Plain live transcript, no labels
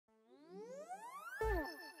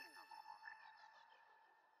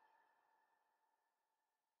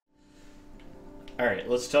Alright,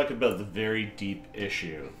 let's talk about the very deep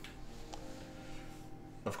issue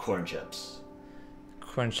of corn chips.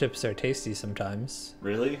 Corn chips are tasty sometimes.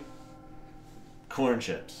 Really? Corn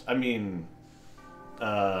chips. I mean,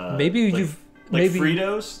 maybe like, you've like maybe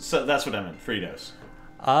Fritos. So that's what I meant. Fritos.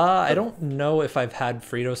 I don't know if I've had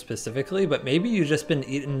Fritos specifically, but maybe you've just been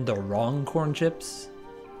eating the wrong corn chips.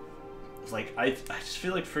 Like I just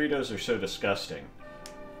feel like Fritos are so disgusting,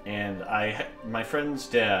 and my friend's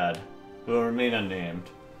dad, who will remain unnamed,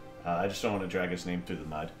 I just don't want to drag his name through the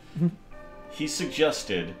mud. He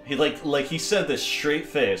suggested he said this straight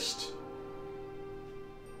faced,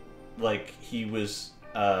 like he was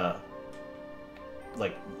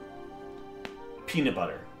like peanut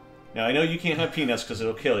butter. Now I know you can't have peanuts because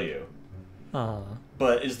it'll kill you.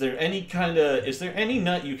 But is there any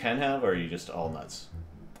nut you can have, or are you just all nuts?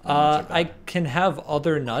 I can have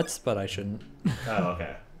other nuts, but I shouldn't. Oh,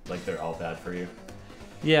 okay. Like they're all bad for you?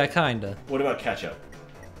 Yeah, kinda. What about ketchup?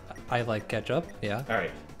 I like ketchup, yeah.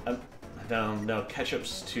 Alright. No,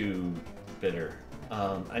 ketchup's too bitter.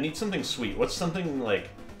 I need something sweet. What's something like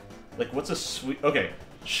what's a sweet... Okay.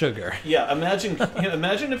 Sugar. Yeah, imagine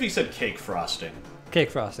if he said cake frosting. Cake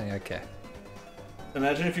frosting, okay.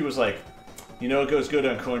 Imagine if he was like, you know what goes good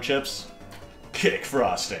on corn chips? Cake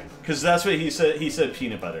frosting. Because that's what he said. He said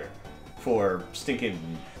peanut butter for stinking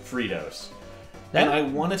Fritos. And I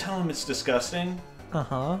want to tell him it's disgusting.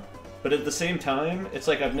 Uh-huh. But at the same time, it's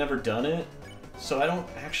like I've never done it, so I don't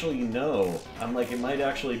actually know. I'm like, it might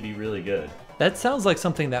actually be really good. That sounds like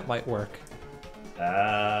something that might work.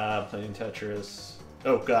 Playing Tetris.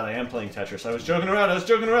 Oh god, I am playing Tetris. I was joking around.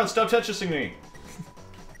 Stop Tetrising me!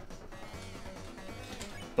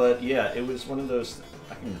 But yeah, it was one of those...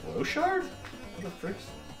 I can glow shard? What the fricks?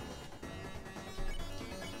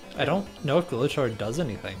 I don't know if glow shard does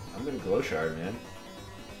anything. I'm gonna glow shard, man.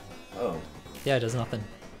 Oh. Yeah, it does nothing.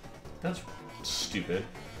 That's stupid.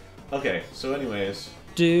 Okay, so anyways...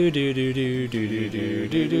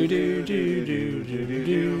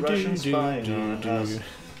 Russian spying on us.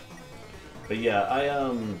 But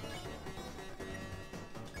yeah,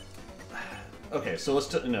 okay, so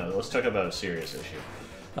let's talk about a serious issue.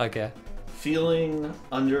 Okay. Feeling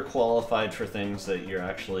underqualified for things that you're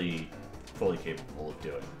actually fully capable of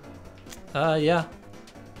doing. Yeah.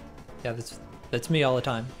 Yeah, that's me all the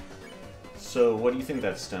time. So what do you think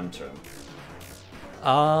that stems from?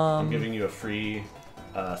 I'm giving you a free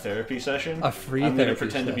therapy session. A free I'm therapy gonna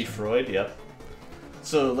pretend session. to be Freud, yep.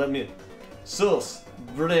 So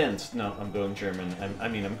brilliant. No, I'm going German.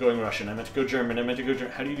 I'm going Russian. I meant to go German.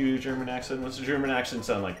 How do you do a German accent? What's a German accent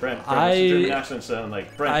sound like? Brent, what's a German accent sound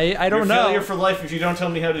like? Brent, I don't know. You're a failure for life if you don't tell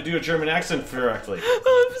me how to do a German accent correctly.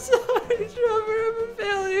 I'm sorry, Trevor. I'm a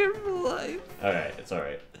failure for life. Alright, it's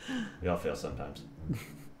alright. We all fail sometimes.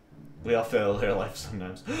 We all fail in our life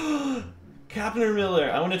sometimes. Capner Miller!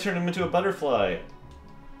 I want to turn him into a butterfly.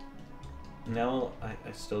 Now, I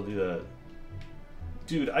still do that.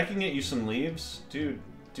 Dude, I can get you some leaves. Dude,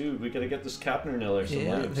 we gotta get this Capner Miller some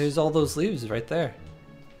leaves. There's all those leaves right there.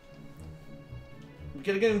 We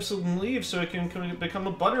gotta get him some leaves so it can become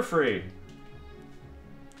a butterfree.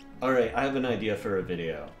 Alright, I have an idea for a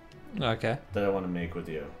video. Okay. That I want to make with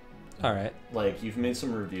you. Alright. Like, you've made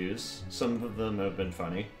some reviews. Some of them have been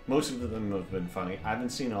funny. Most of them have been funny. I haven't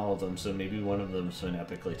seen all of them, so maybe one of them's been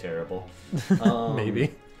epically terrible. Maybe.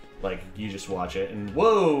 Like, you just watch it and,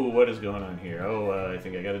 whoa, what is going on here? Oh, I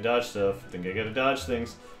think I gotta dodge stuff. I think I gotta dodge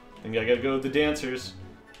things. I think I gotta go with the dancers.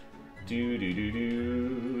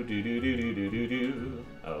 Do-do-do-do,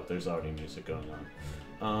 Oh, there's already music going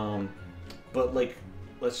on. But, like,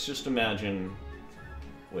 let's just imagine...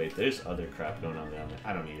 Wait, there's other crap going on down there.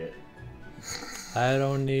 I don't need it. I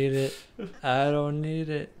don't need it. I don't need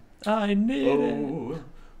it. I need it.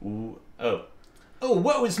 Ooh. Oh,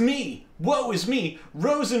 woe is me! Woe is me!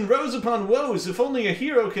 Rows and rows upon woes, if only a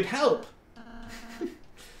hero could help!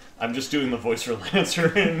 I'm just doing the voice for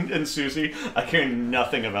Lancer and Susie. I care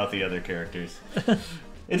nothing about the other characters.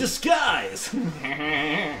 In disguise!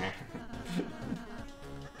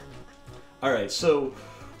 Alright, so...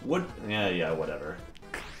 what... Yeah, whatever.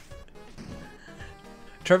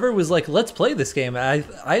 Trevor was like, let's play this game. I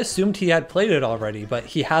assumed he had played it already, but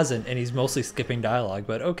he hasn't, and he's mostly skipping dialogue,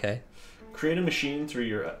 but okay. Create a machine through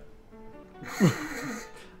your...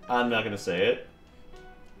 I'm not gonna say it.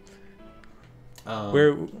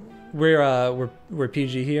 We're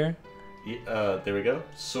PG here. There we go.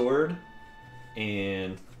 Sword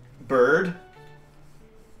and bird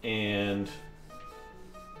and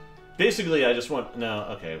basically I just want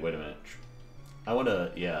okay, wait a minute. I want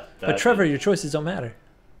to But Trevor, your choices don't matter.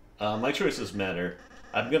 My choices matter.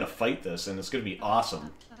 I'm gonna fight this and it's gonna be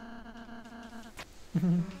awesome.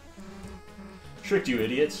 Tricked you,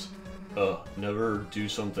 idiots. Never do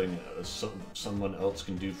something someone else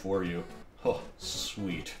can do for you. Oh,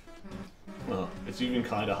 sweet. It's even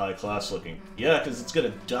kind of high class looking. Yeah, because it's got a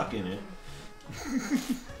duck in it.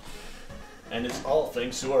 And it's all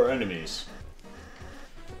thanks to our enemies.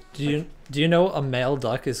 Do you know a male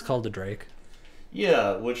duck is called a drake?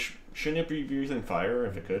 Yeah, which shouldn't it be breathing fire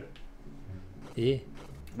if it could? Yeah.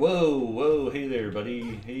 Whoa, hey there,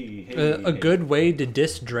 buddy. Hey. A good way to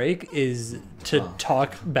diss Drake is to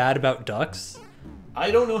talk bad about ducks.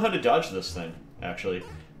 I don't know how to dodge this thing, actually.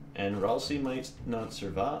 And Ralsei might not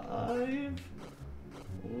survive.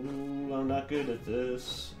 Ooh, I'm not good at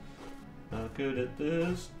this. Not good at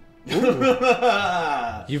this.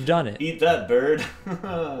 You've done it. Eat that, bird.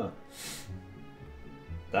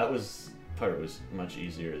 That part was much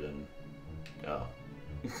easier than... Oh.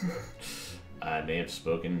 I may have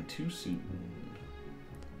spoken too soon.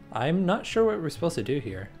 I'm not sure what we're supposed to do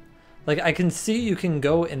here. Like, I can see you can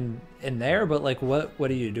go in there, but like, what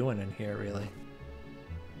are you doing in here, really?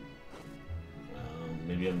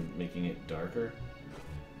 Maybe I'm making it darker.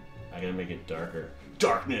 I gotta make it darker.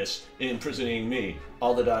 Darkness imprisoning me.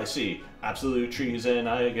 All that I see. Absolute treason.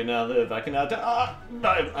 I cannot live. I cannot die.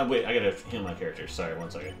 Wait, I gotta heal my character. Sorry,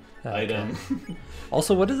 1 second. Okay. Item.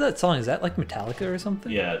 Also, what is that song? Is that like Metallica or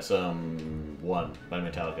something? Yeah, it's One by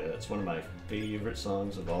Metallica. It's one of my favorite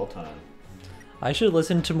songs of all time. I should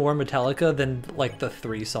listen to more Metallica than like the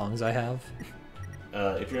 3 songs I have.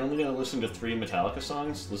 If you're only gonna listen to 3 Metallica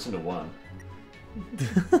songs, listen to 1.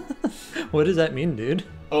 What does that mean, dude?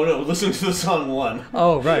 Oh no, listen to the song 1.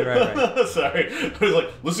 Oh, right. Sorry. I was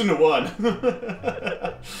like, listen to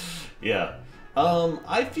 1. Yeah.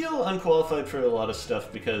 I feel unqualified for a lot of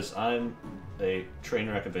stuff because I'm a train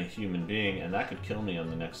wreck of a human being, and that could kill me on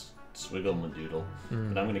the next Swiggle-Madoodle.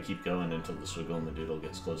 But I'm gonna keep going until the Swiggle-Madoodle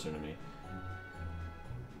gets closer to me.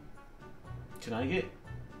 Can I get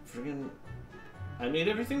friggin'... I made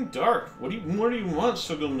everything dark. What more do you want,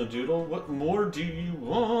 Swiggle-Madoodle? What more do you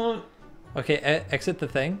want? Okay, exit the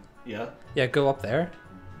thing. Yeah? Yeah, go up there.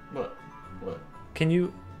 What? Can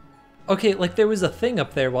you... Okay, like there was a thing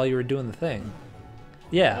up there while you were doing the thing.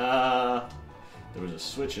 Yeah. There was a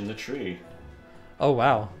switch in the tree. Oh,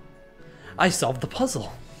 wow. I solved the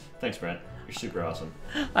puzzle. Thanks, Brent. You're super awesome.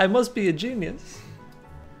 I must be a genius.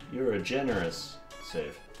 You're a generous...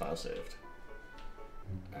 Save. File saved.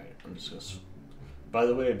 Alright, I'm just gonna... By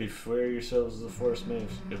the way, beware yourselves of the forest maze.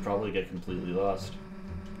 You'll probably get completely lost.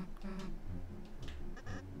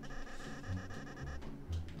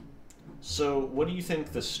 So, what do you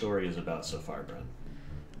think this story is about so far, Brent?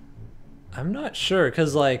 I'm not sure,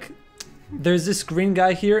 because like there's this green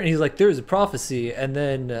guy here and he's like, there's a prophecy, and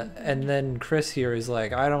then Chris here is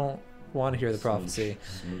like, I don't want to hear the prophecy.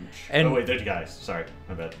 Smooch. And, oh wait, there's guys. Sorry,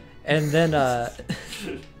 my bad. And then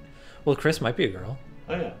well, Chris might be a girl.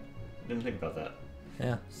 Oh yeah, didn't think about that.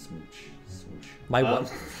 Yeah. Smooch. My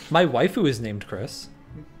waifu is named Chris.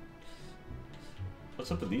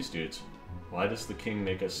 What's up with these dudes? Why does the king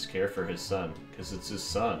make us care for his son? Because it's his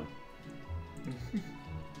son.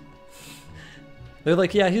 They're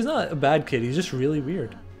like, yeah, he's not a bad kid. He's just really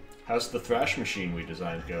weird. How's the thrash machine we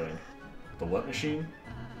designed going? The what machine?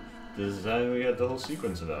 The design we had the whole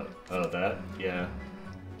sequence about. Oh, that? Yeah.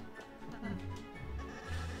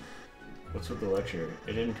 What's with the lecture?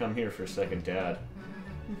 It didn't come here for second dad.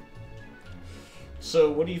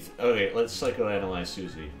 So, what do you... Okay, let's psychoanalyze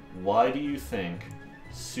Susie. Why do you think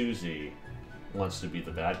Susie wants to be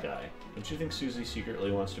the bad guy? Don't you think Susie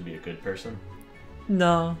secretly wants to be a good person?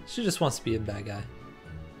 No, she just wants to be a bad guy.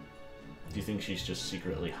 Do you think she's just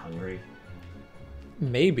secretly hungry?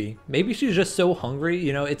 Maybe. Maybe she's just so hungry,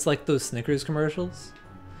 you know, it's like those Snickers commercials.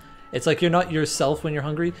 It's like you're not yourself when you're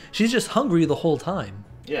hungry. She's just hungry the whole time.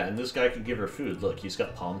 Yeah, and this guy could give her food. Look, he's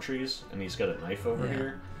got palm trees, and he's got a knife over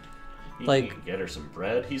here. He can get her some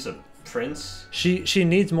bread. He's a prince. She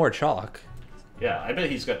needs more chalk. Yeah, I bet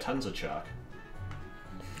he's got tons of chalk.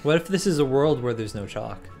 What if this is a world where there's no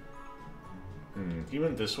chalk? He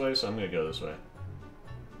went this way, so I'm gonna go this way.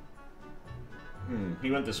 He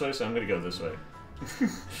went this way, so I'm gonna go this way.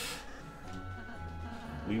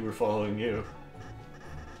 We were following you.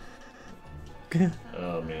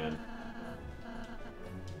 Oh, man.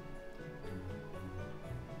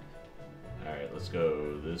 Alright, let's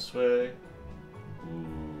go this way.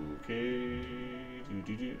 Okay.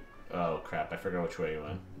 Oh, crap. I forgot which way you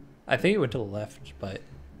went. I think it went to the left, but...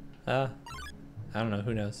 I don't know.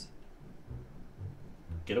 Who knows?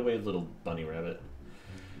 Get away, little bunny rabbit.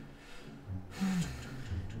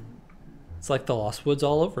 It's like the Lost Woods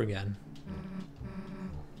all over again.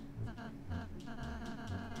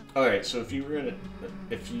 Alright, so if you were gonna...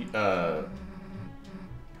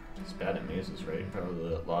 Let's bad at mazes, right?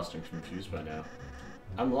 Probably lost and confused by now.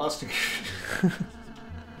 I'm lost and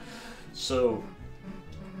So,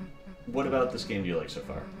 what about this game do you like so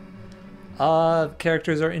far?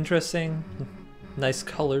 Characters are interesting. Nice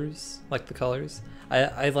colors. Like the colors.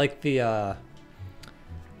 I like the, I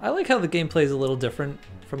like how the gameplay is a little different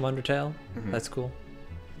from Undertale. Mm-hmm. That's cool.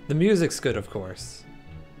 The music's good, of course.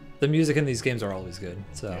 The music in these games are always good,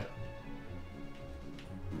 so... Yeah.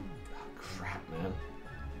 Oh, crap, man.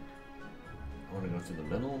 I want to go through the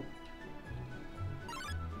middle.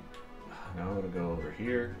 Now I want to go over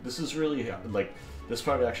here. This is really, like, this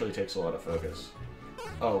part actually takes a lot of focus.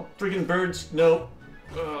 Oh, freaking birds! No!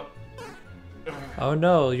 Oh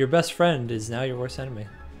no, your best friend is now your worst enemy.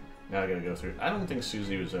 Now I gotta go through. I don't think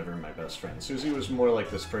Susie was ever my best friend. Susie was more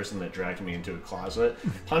like this person that dragged me into a closet,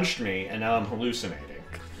 punched me, and now I'm hallucinating.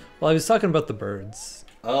 Well, I was talking about the birds.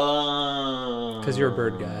 Because you're a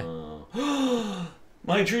bird guy.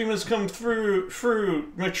 My dream has come through.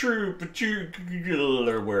 My true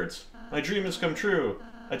words. My dream has come true.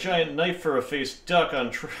 A giant knife for a face duck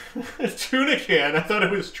on tuna can. I thought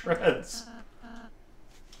it was treads.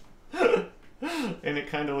 And it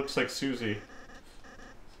kind of looks like Susie.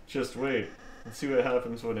 Just wait. Let's see what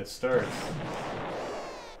happens when it starts.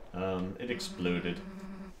 It exploded.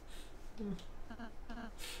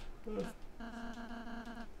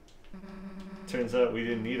 Turns out we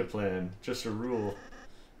didn't need a plan, just a rule.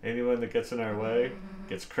 Anyone that gets in our way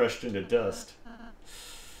gets crushed into dust.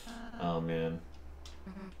 Oh man.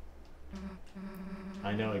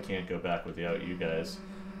 I know I can't go back without you guys,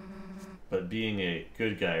 but being a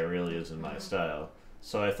good guy really isn't my style.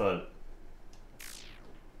 So I thought,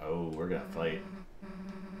 oh, we're gonna fight.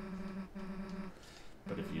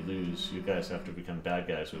 But if you lose, you guys have to become bad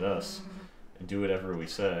guys with us and do whatever we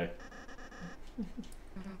say.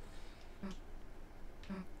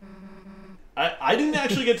 I didn't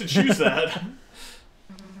actually get to choose that.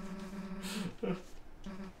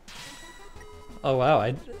 Oh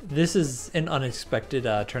wow, this is an unexpected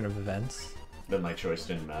turn of events. That my choice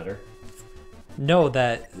didn't matter. No,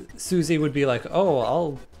 that Susie would be like,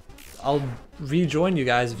 oh, I'll rejoin you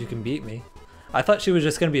guys if you can beat me. I thought she was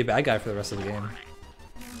just gonna be a bad guy for the rest of the game.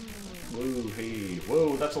 Whoa, hey,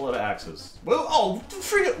 whoa, that's a lot of axes. Whoa, oh,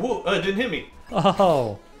 freak it, whoa, didn't hit me.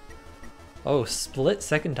 Oh, split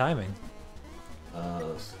second timing.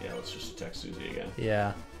 Yeah, let's just attack Susie again.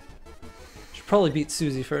 Yeah. Should probably beat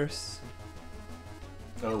Susie first.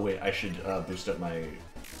 Oh wait, I should boost up my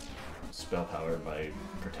spell power by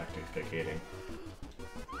protectificating.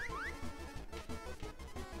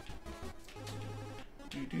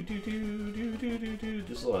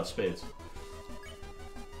 There's a lot of spades.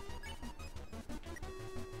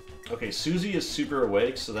 Okay, Susie is super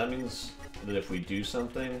awake, so that means that if we do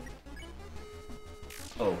something...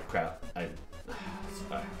 Oh crap,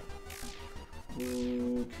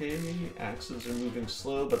 Okay, axes are moving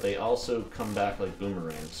slow, but they also come back like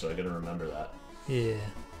boomerangs, so I gotta remember that. Yeah.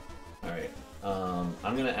 Alright,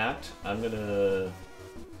 I'm gonna act, I'm gonna...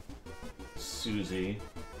 Susie,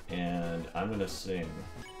 and I'm gonna sing.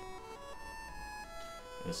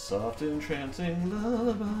 A soft entrancing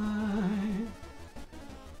lullaby.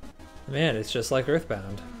 Man, it's just like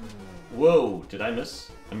Earthbound. Whoa, did I miss?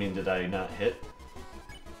 I mean, did I not hit?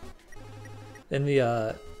 In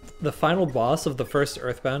the final boss of the first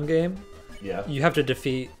Earthbound game, yeah, you have to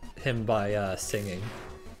defeat him by singing.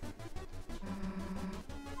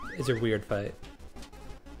 It's a weird fight.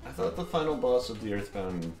 I thought the final boss of the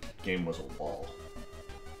Earthbound game was a wall.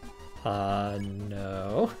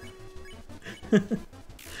 No.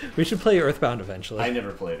 We should play Earthbound eventually. I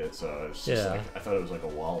never played it, so I was just like, I thought it was like a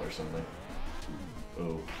wall or something.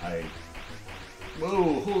 Oh,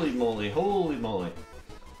 whoa, holy moly, holy moly.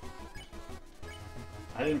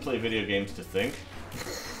 I didn't play video games to think.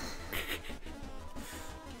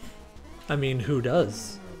 I mean, who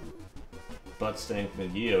does? Buttstank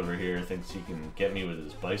McGee over here thinks he can get me with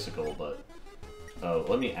his bicycle, but... Oh,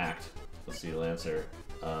 let me act. Let's see, Lancer.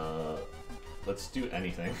 Let's do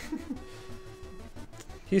anything.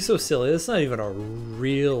 He's so silly. That's not even a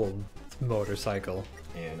real motorcycle.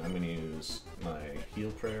 And I'm gonna use my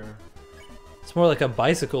heal prayer. It's more like a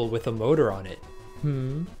bicycle with a motor on it.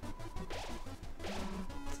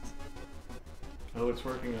 Oh, it's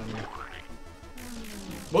working on me.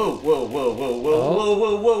 Whoa, whoa, whoa, whoa, whoa, whoa,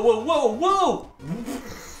 whoa, whoa, whoa, whoa, whoa!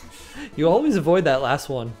 You always avoid that last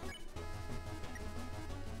one.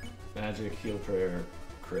 Magic, heal prayer,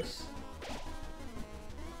 Chris.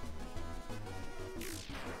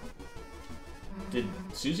 Did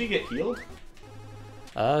Susie get healed?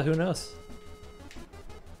 Who knows?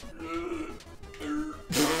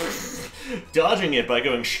 Dodging it by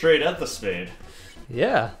going straight at the spade.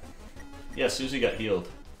 Yeah. Yeah, Susie got healed.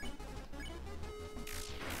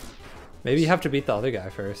 Maybe you have to beat the other guy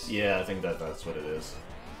first. Yeah, I think that's what it is.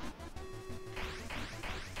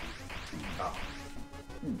 Oh.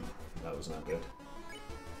 That was not good.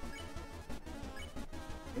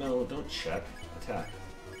 No, don't check. Attack.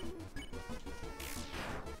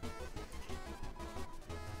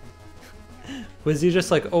 Was he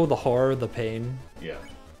just like, oh, the horror, the pain? Yeah.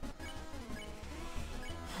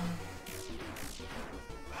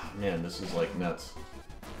 Man, this is like nuts.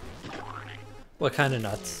 What kind of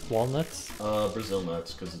nuts? Walnuts? Brazil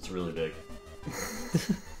nuts, because it's really big.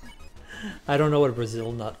 I don't know what a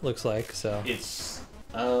Brazil nut looks like, so... It's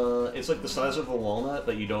like the size of a walnut,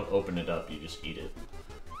 but you don't open it up, you just eat it.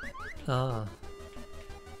 Ah.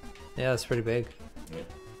 Yeah, it's pretty big. Yeah.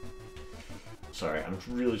 Sorry, I'm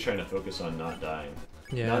really trying to focus on not dying.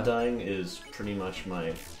 Yeah. Not dying is pretty much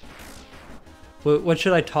my... What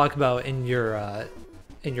should I talk about in your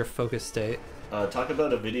focus state? Talk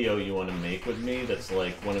about a video you want to make with me that's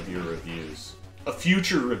like one of your reviews. A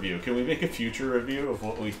future review. Can we make a future review of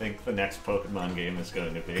what we think the next Pokemon game is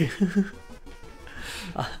going to be?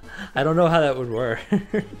 I don't know how that would work.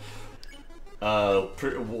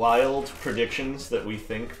 Wild predictions that we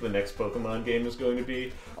think the next Pokemon game is going to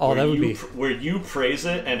be. Oh, that would be... Where you praise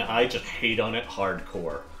it and I just hate on it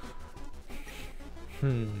hardcore.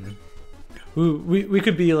 We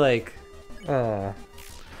could be like... I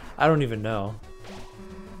don't even know.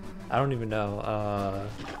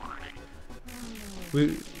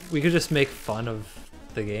 We could just make fun of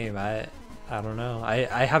the game. I don't know.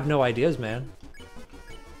 I have no ideas, man.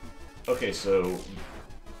 Okay, so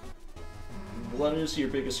what is your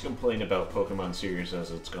biggest complaint about Pokemon series as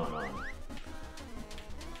it's gone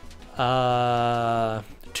on?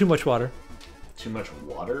 Too much water. Too much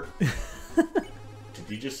water? Did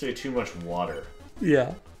you just say too much water?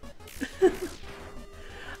 Yeah.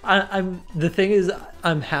 The thing is,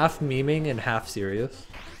 I'm half memeing and half serious.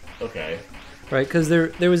 Okay. Right, because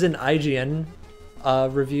there was an IGN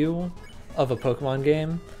review of a Pokemon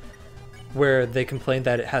game where they complained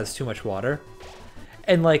that it has too much water,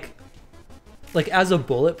 and like as a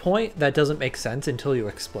bullet point, that doesn't make sense until you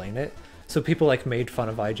explain it. So people like made fun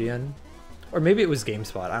of IGN, or maybe it was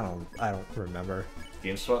GameSpot. I don't remember.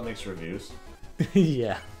 GameSpot makes reviews.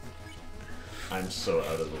 Yeah. I'm so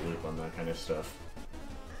out of the loop on that kind of stuff.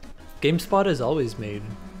 GameSpot has always made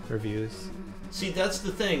reviews. See, that's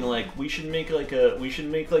the thing. Like, we should make a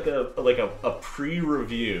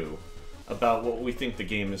pre-review about what we think the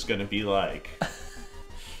game is going to be like,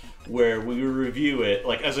 where we review it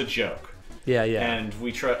like as a joke. Yeah, yeah. And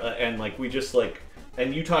we try, and like we just like,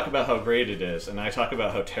 and you talk about how great it is, and I talk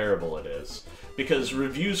about how terrible it is, because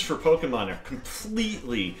reviews for Pokemon are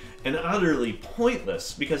completely and utterly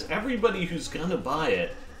pointless. Because everybody who's gonna buy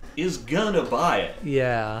it is gonna buy it.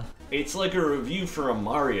 Yeah. It's like a review for a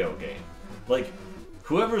Mario game. Like,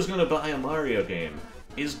 whoever's gonna buy a Mario game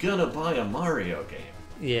is gonna buy a Mario game.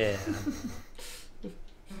 Yeah.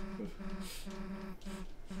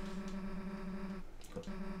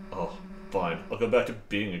 Oh, fine. I'll go back to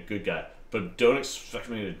being a good guy, but don't expect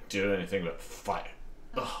me to do anything but fight.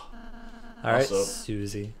 Ugh. All right, Also,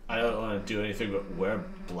 Susie. I don't want to do anything but wear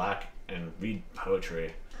black and read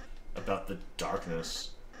poetry about the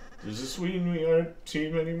darkness. Does this mean we aren't a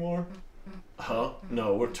team anymore? Huh?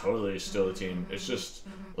 No, we're totally still a team. It's just,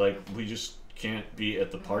 like, we just can't be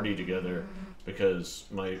at the party together because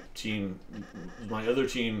my other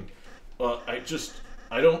team, I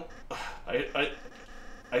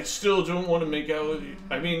still don't want to make out with you.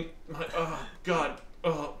 I mean,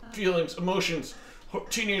 feelings, emotions,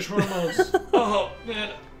 teenage hormones. Oh,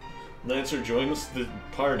 man. Lancer joins the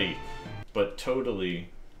party, but totally...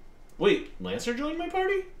 Wait, Lancer joined my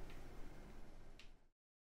party?